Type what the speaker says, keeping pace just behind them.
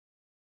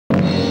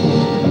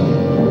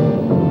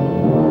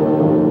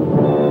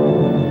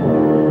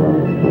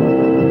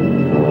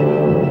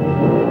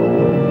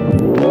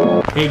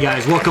Hey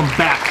guys, welcome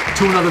back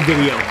to another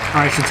video.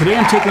 Alright, so today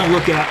I'm taking a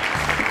look at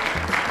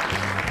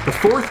the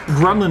fourth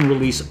Gremlin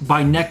release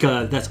by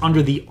Neca that's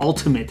under the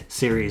Ultimate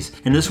series.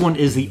 And this one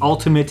is the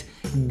Ultimate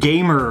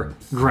Gamer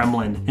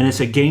Gremlin. And it's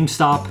a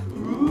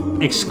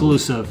GameStop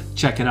exclusive.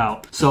 Check it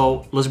out.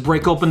 So let's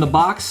break open the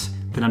box.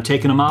 Then I'm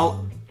taking them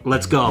out.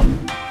 Let's go.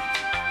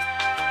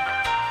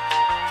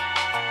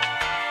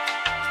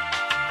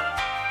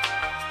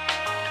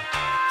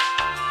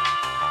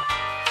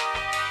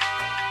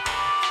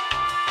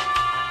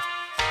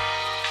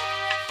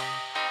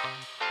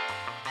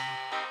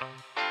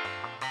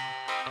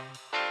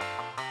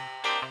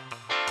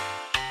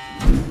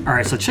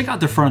 Alright, so check out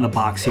the front of the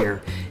box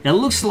here. It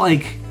looks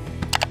like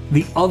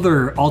the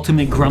other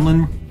Ultimate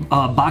Gremlin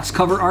box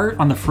cover art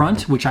on the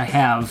front, which I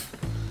have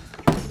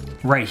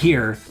right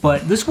here.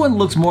 But this one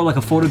looks more like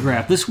a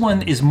photograph. This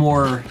one is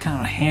more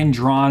kind of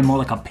hand-drawn, more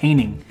like a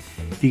painting.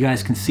 If you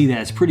guys can see that,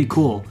 it's pretty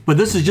cool. But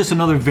this is just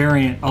another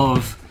variant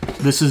of,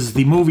 this is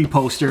the movie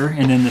poster,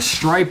 and then the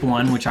stripe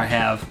one, which I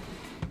have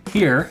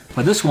here.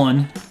 But this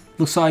one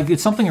looks like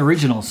it's something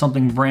original,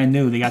 something brand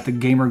new. They got the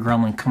Gamer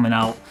Gremlin coming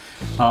out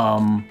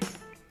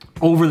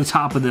over the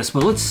top of this,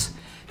 but let's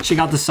check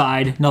out the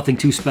side. Nothing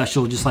too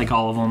special, just like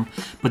all of them.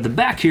 But the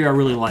back here I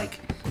really like.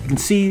 You can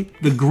see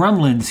the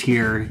Gremlins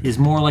here is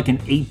more like an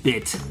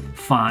 8-bit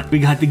font. We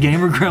got the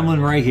Gamer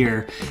Gremlin right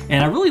here,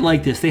 and I really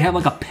like this. They have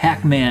like a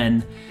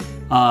Pac-Man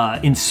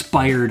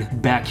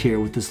inspired back here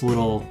with this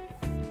little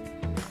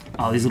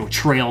these little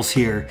trails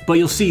here. But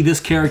you'll see this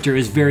character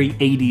is very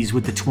 80s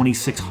with the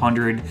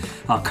 2600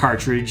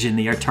 cartridge and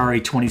the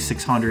Atari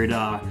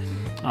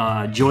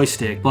 2600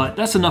 joystick. But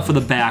that's enough of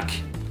the back.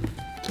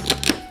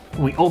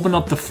 When we open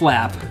up the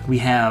flap, we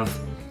have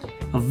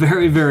a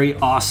very, very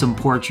awesome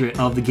portrait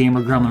of the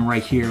Gamer Gremlin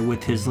right here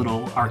with his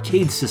little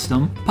arcade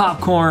system,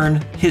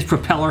 popcorn, his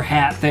propeller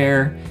hat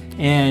there,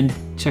 and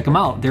check him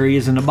out. There he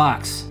is in the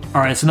box.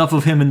 All right, it's enough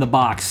of him in the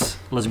box.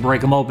 Let's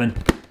break him open.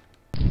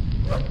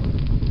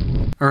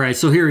 All right,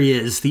 so here he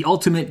is, the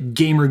Ultimate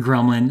Gamer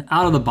Gremlin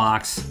out of the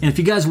box. And if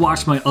you guys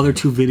watched my other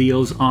two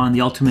videos on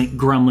the Ultimate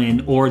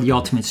Gremlin or the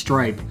Ultimate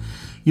Stripe,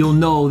 you'll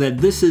know that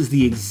this is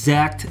the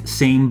exact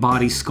same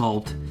body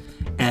sculpt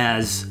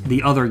as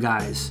the other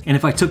guys. And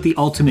if I took the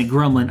Ultimate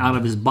Gremlin out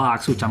of his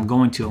box, which I'm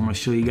going to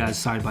show you guys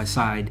side by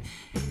side,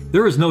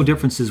 there is no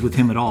differences with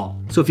him at all.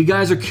 So if you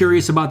guys are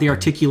curious about the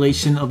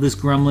articulation of this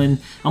Gremlin,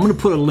 I'm gonna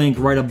put a link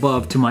right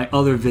above to my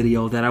other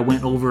video that I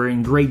went over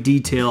in great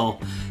detail,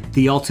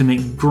 the Ultimate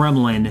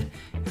Gremlin,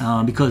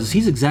 because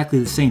he's exactly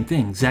the same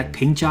thing. Exact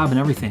paint job and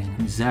everything.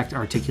 Exact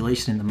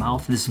articulation in the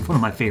mouth. This is one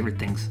of my favorite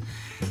things.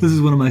 This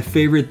is one of my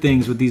favorite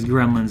things with these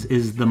Gremlins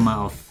is the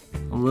mouth.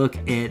 Look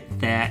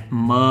at that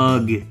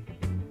mug.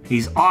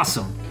 He's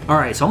awesome. All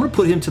right, so I'm gonna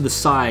put him to the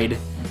side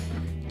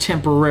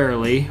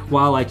temporarily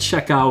while I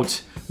check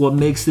out what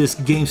makes this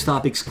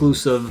GameStop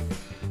exclusive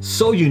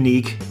so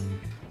unique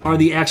are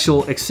the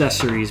actual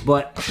accessories.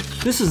 But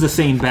this is the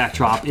same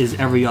backdrop as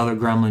every other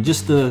Gremlin,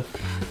 just the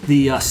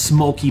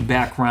smoky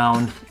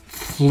background,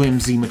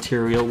 flimsy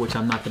material, which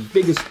I'm not the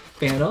biggest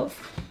fan of,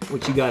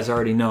 which you guys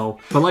already know.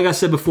 But like I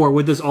said before,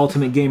 with this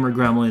Ultimate Gamer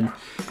Gremlin,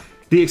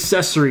 the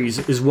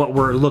accessories is what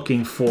we're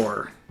looking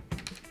for.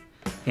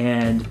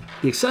 And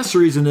the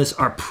accessories in this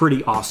are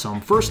pretty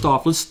awesome. First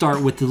off, let's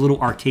start with the little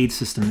arcade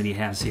system that he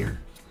has here.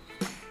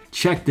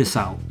 Check this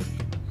out.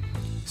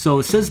 So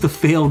it says the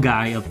Fail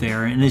Guy up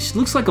there, and it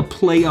looks like a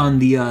play on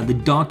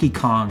the Donkey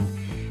Kong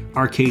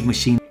arcade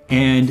machine.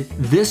 And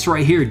this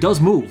right here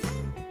does move.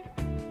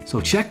 So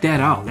check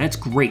that out. That's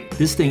great.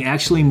 This thing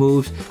actually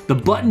moves. The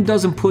button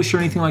doesn't push or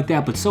anything like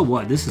that, but so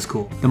what? This is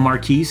cool. The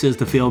marquee says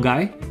the Fail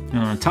Guy, and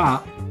on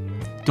top,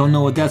 don't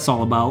know what that's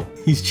all about.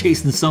 He's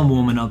chasing some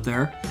woman up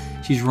there.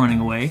 She's running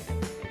away.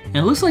 And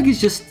it looks like he's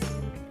just,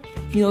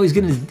 you know, he's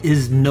getting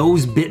his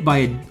nose bit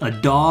by a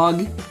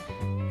dog.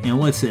 And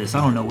what's this?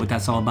 I don't know what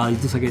that's all about. He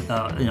looks like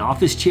an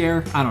office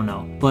chair. I don't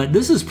know. But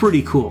this is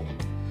pretty cool.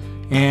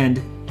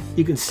 And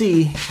you can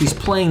see he's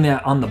playing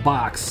that on the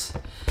box.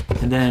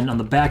 And then on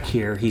the back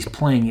here, he's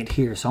playing it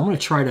here. So I'm going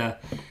to try to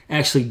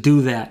actually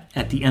do that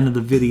at the end of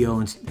the video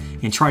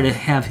and try to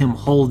have him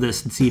hold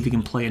this and see if he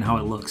can play it and how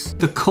it looks.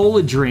 The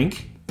cola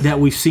drink that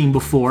we've seen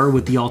before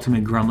with the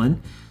Ultimate Gremlin.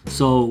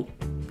 So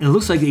it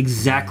looks like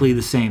exactly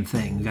the same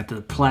thing. We got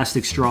the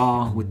plastic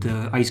straw with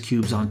the ice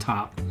cubes on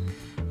top.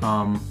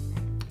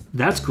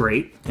 That's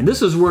great. And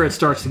this is where it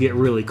starts to get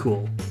really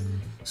cool.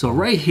 So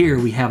right here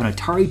we have an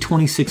Atari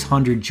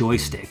 2600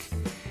 joystick.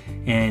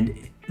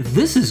 And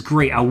this is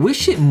great. I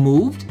wish it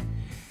moved,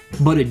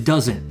 but it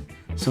doesn't.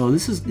 So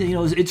this is, you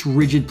know, it's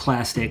rigid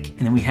plastic,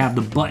 and then we have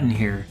the button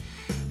here.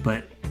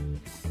 But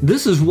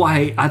this is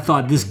why I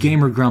thought this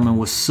Gamer Gremlin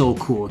was so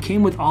cool. It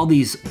came with all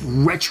these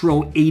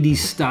retro 80s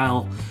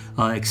style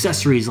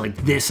accessories like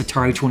this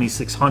Atari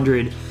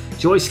 2600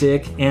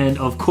 joystick, and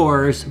of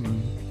course,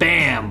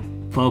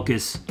 bam,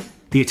 focus,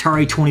 the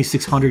Atari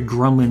 2600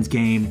 Gremlins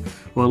game,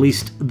 or at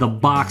least the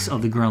box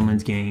of the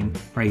Gremlins game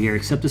right here,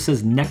 except it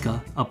says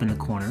Neca up in the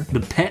corner.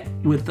 The pet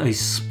with a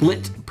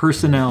split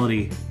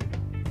personality.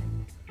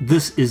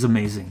 This is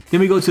amazing. Then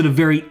we go to the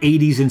very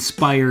 80s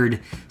inspired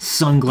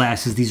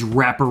sunglasses, these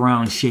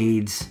wraparound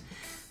shades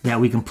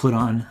that we can put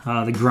on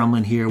the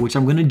Gremlin here, which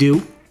I'm gonna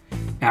do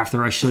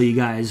after I show you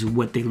guys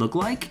what they look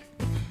like.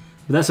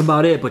 But that's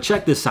about it, but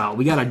check this out.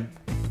 We got a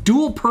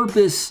dual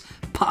purpose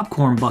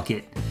popcorn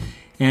bucket.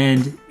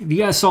 And if you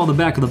guys saw the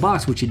back of the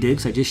box, which you did,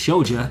 because I just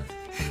showed you,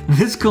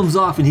 this comes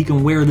off and he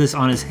can wear this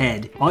on his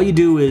head. All you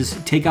do is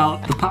take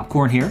out the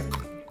popcorn here,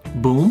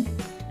 boom,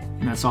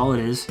 and that's all it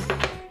is.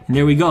 And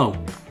there we go.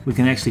 We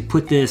can actually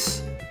put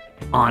this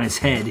on his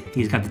head.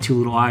 He's got the 2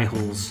 little eye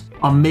holes.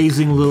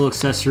 Amazing little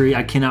accessory.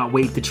 I cannot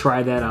wait to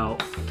try that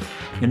out.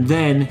 And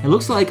then it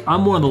looks like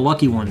I'm one of the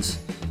lucky ones,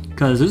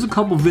 because there's a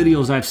couple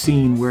videos I've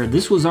seen where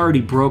this was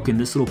already broken,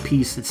 this little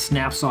piece that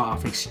snaps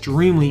off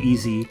extremely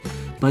easy.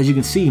 But as you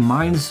can see,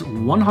 mine's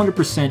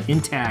 100%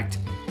 intact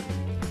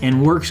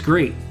and works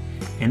great.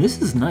 And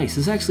this is nice.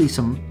 This is actually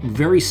some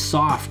very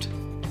soft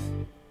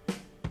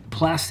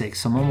plastic,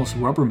 some almost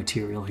rubber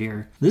material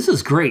here. This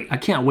is great. I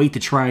can't wait to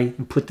try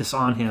and put this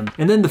on him.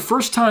 And then the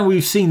first time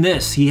we've seen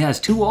this, he has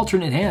 2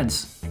 alternate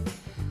hands.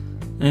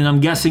 And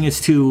I'm guessing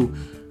it's to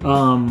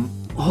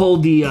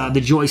hold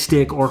the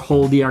joystick or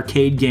hold the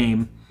arcade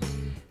game.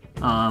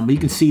 But you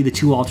can see the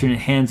 2 alternate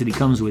hands that he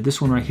comes with.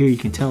 This one right here, you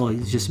can tell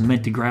he's just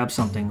meant to grab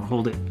something,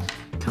 hold it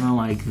kind of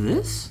like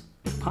this,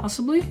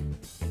 possibly.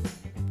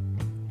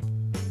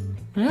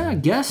 Yeah, I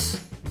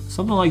guess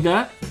something like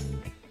that.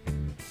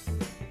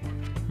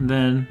 And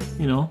then,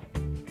 you know,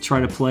 try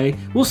to play.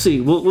 We'll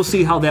see. We'll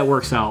see how that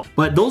works out.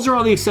 But those are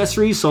all the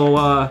accessories.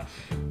 So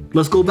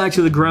let's go back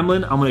to the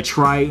Gremlin. I'm gonna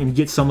try and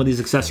get some of these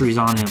accessories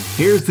on him.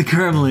 Here's the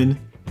Gremlin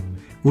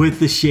with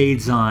the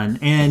shades on,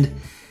 and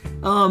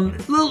a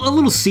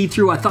little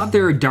see-through. I thought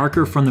they were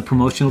darker from the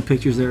promotional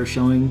pictures they were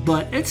showing,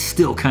 but it's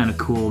still kind of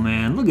cool,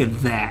 man. Look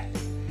at that.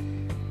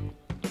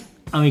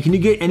 I mean, can you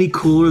get any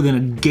cooler than a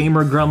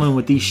gamer Gremlin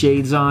with these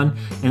shades on?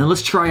 And then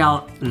let's try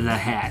out the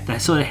hat.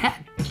 So the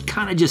hat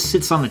kind of just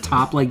sits on the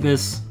top like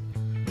this.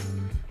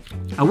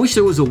 I wish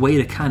there was a way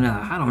to kind of,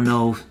 I don't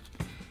know,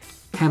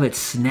 have it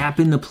snap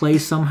into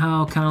place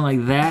somehow, kind of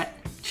like that.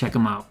 Check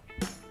them out.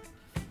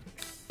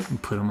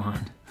 And put them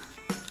on.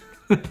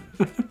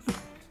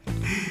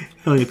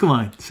 Hell yeah, come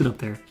on, sit up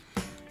there.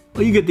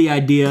 Well, you get the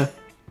idea,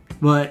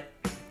 but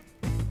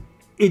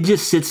it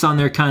just sits on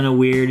there kind of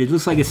weird. It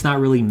looks like it's not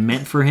really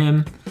meant for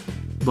him,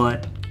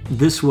 but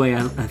this way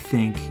I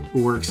think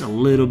works a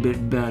little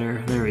bit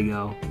better. There we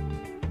go.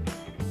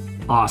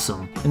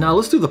 Awesome. And now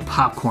let's do the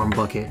popcorn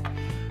bucket.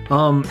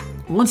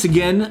 Once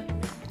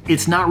again,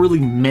 it's not really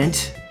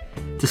meant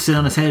to sit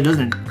on his head.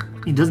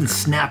 It doesn't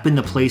snap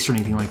into place or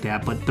anything like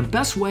that, but the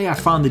best way I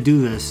found to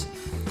do this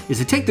is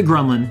to take the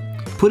Gremlin,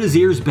 put his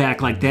ears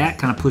back like that,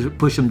 kind of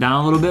push him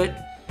down a little bit,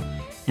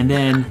 and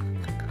then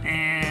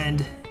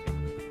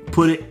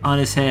put it on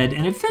his head,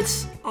 and it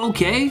fits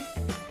okay.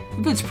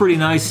 It fits pretty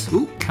nice.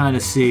 Ooh, kind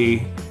of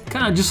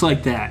just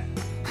like that.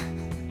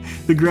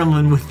 The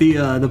Gremlin with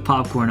the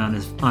popcorn on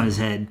his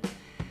head.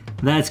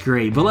 That's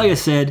great. But like I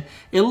said,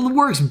 it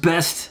works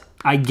best,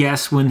 I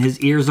guess, when his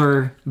ears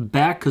are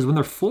back, because when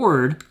they're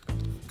forward,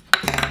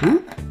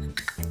 ooh,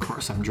 of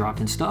course I'm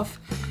dropping stuff.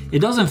 It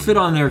doesn't fit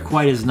on there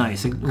quite as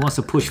nice. It wants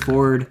to push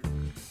forward.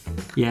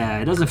 Yeah,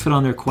 it doesn't fit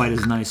on there quite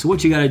as nice. So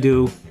what you gotta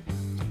do,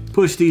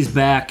 push these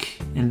back,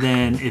 and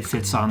then it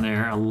fits on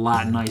there a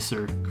lot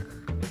nicer.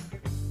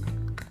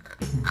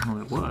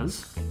 Well, it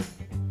was.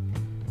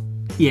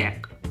 Yeah.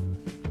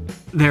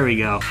 There we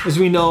go. As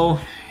we know,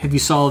 if you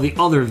saw the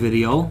other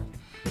video,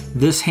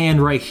 this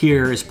hand right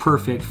here is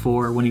perfect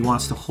for when he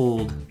wants to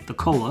hold the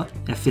cola.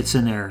 It fits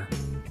in there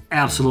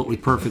absolutely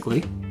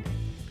perfectly,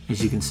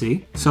 as you can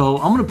see. So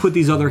I'm gonna put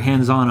these other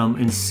hands on him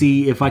and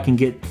see if I can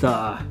get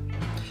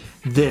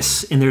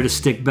this in there to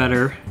stick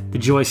better, the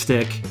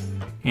joystick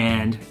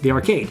and the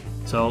arcade.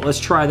 So let's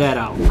try that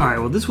out. All right,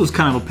 well, this was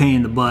kind of a pain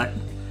in the butt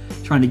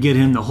trying to get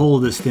him to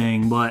hold this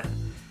thing, but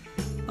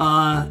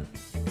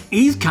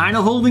he's kind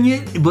of holding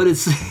it, but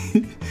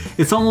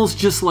it's almost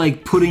just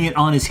like putting it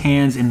on his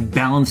hands and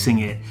balancing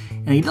it.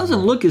 And he doesn't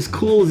look as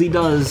cool as he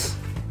does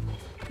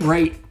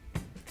right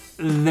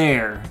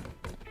there.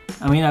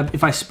 I mean,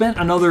 if I spent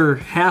another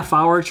half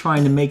hour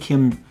trying to make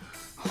him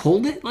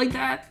hold it like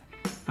that,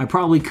 I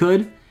probably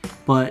could,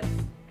 but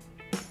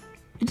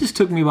it just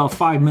took me about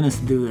 5 minutes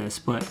to do this.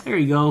 But there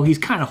you go, he's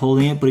kind of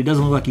holding it, but he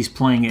doesn't look like he's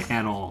playing it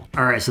at all.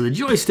 All right, so the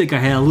joystick I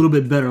had a little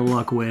bit better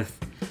luck with.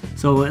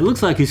 So it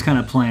looks like he's kind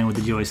of playing with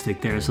the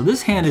joystick there. So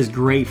this hand is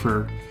great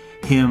for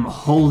him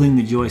holding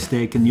the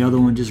joystick, and the other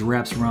one just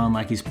wraps around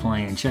like he's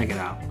playing. Check it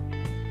out.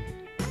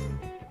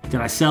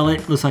 Did I sell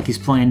it? Looks like he's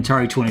playing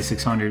Atari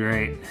 2600,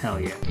 right? Hell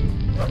yeah.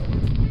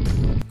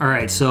 All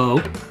right,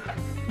 so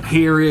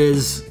here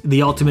is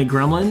the Ultimate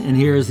Gremlin, and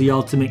here is the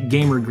Ultimate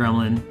Gamer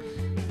Gremlin.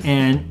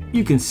 And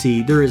you can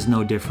see there is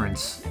no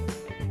difference.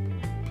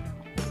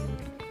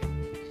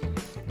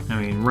 I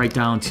mean, right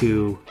down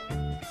to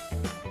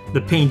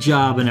the paint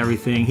job and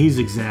everything, he's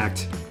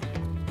exact.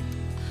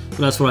 But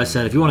that's what I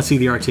said. If you want to see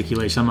the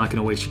articulation, I'm not going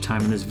to waste your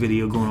time in this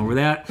video going over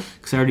that,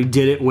 because I already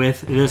did it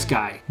with this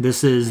guy.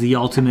 This is the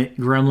Ultimate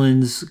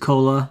Gremlins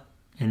Cola,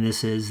 and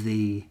this is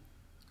the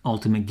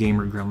Ultimate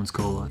Gamer Gremlins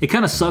Cola. It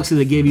kind of sucks that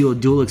they gave you a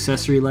dual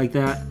accessory like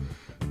that,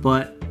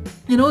 but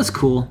you know, it's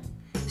cool.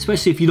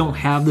 Especially if you don't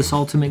have this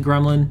Ultimate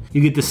Gremlin,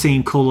 you get the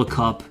same cola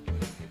cup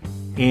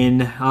in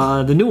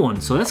the new one.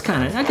 So that's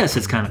kind of, I guess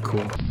it's kind of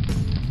cool.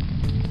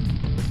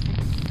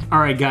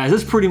 Alright guys,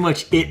 that's pretty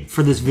much it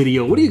for this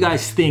video. What do you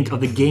guys think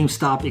of the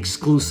GameStop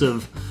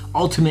exclusive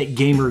Ultimate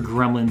Gamer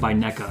Gremlin by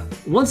Neca?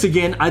 Once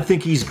again, I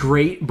think he's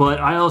great,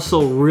 but I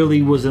also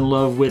really was in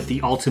love with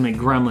the Ultimate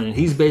Gremlin, and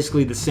he's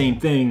basically the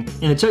same thing.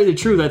 And to tell you the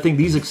truth, I think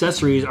these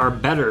accessories are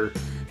better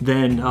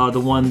than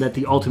the one that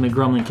the Ultimate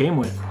Gremlin came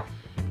with.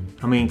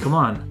 I mean, come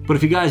on. But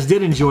if you guys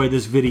did enjoy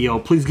this video,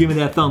 please give me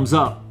that thumbs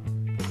up.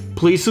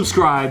 Please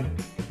subscribe,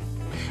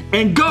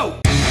 and go!